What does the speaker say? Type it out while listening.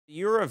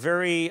You're a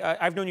very,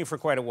 I've known you for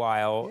quite a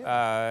while.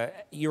 Yeah.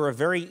 You're a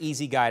very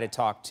easy guy to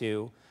talk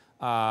to.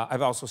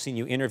 I've also seen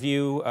you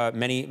interview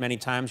many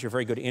times. You're a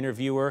very good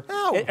interviewer.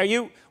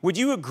 Oh. Would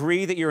you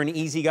agree that you're an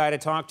easy guy to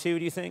talk to,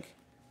 do you think?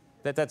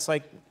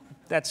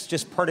 That's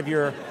just part of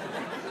your...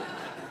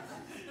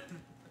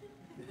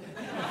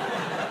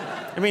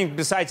 I mean,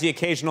 besides the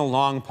occasional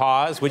long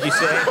pause, would you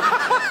say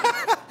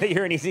that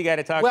you're an easy guy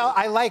to talk to? Well,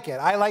 I like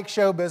it. I like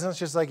show business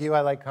just like you.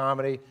 I like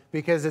comedy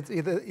because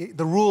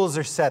the rules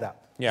are set up.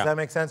 Yeah. Does that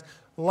make sense?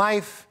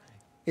 Life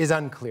is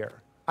unclear.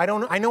 I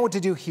know what to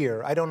do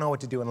here. I don't know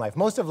what to do in life.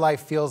 Most of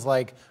life feels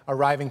like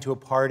arriving to a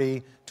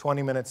party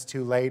 20 minutes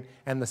too late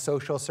and the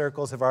social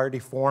circles have already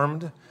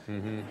formed.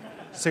 Mm-hmm.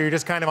 So you're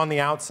just kind of on the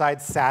outside,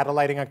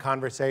 satelliting a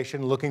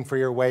conversation, looking for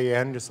your way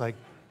in, just like...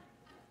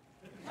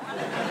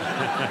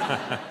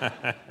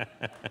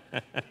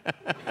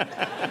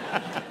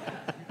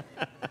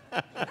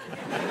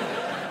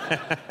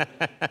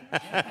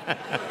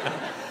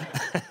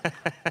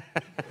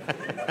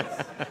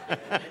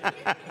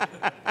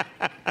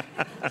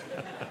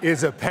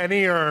 Is a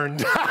penny earned?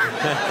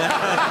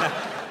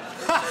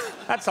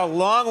 That's a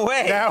long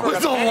way. That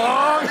was a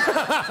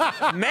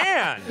long...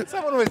 Man!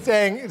 Someone was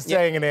saying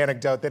an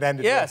anecdote that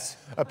ended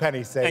with a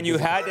penny saved. And you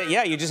had to,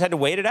 you just had to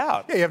wait it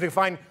out. Yeah, you have to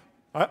find...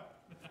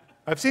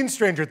 I've seen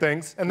Stranger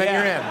Things, and then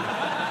you're in.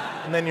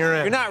 And then you're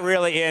in. You're not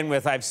really in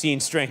with I've seen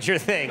Stranger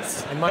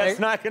Things. That's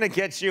not going to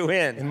get you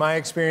in. In my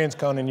experience,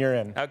 Conan, you're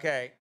in.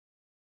 Okay.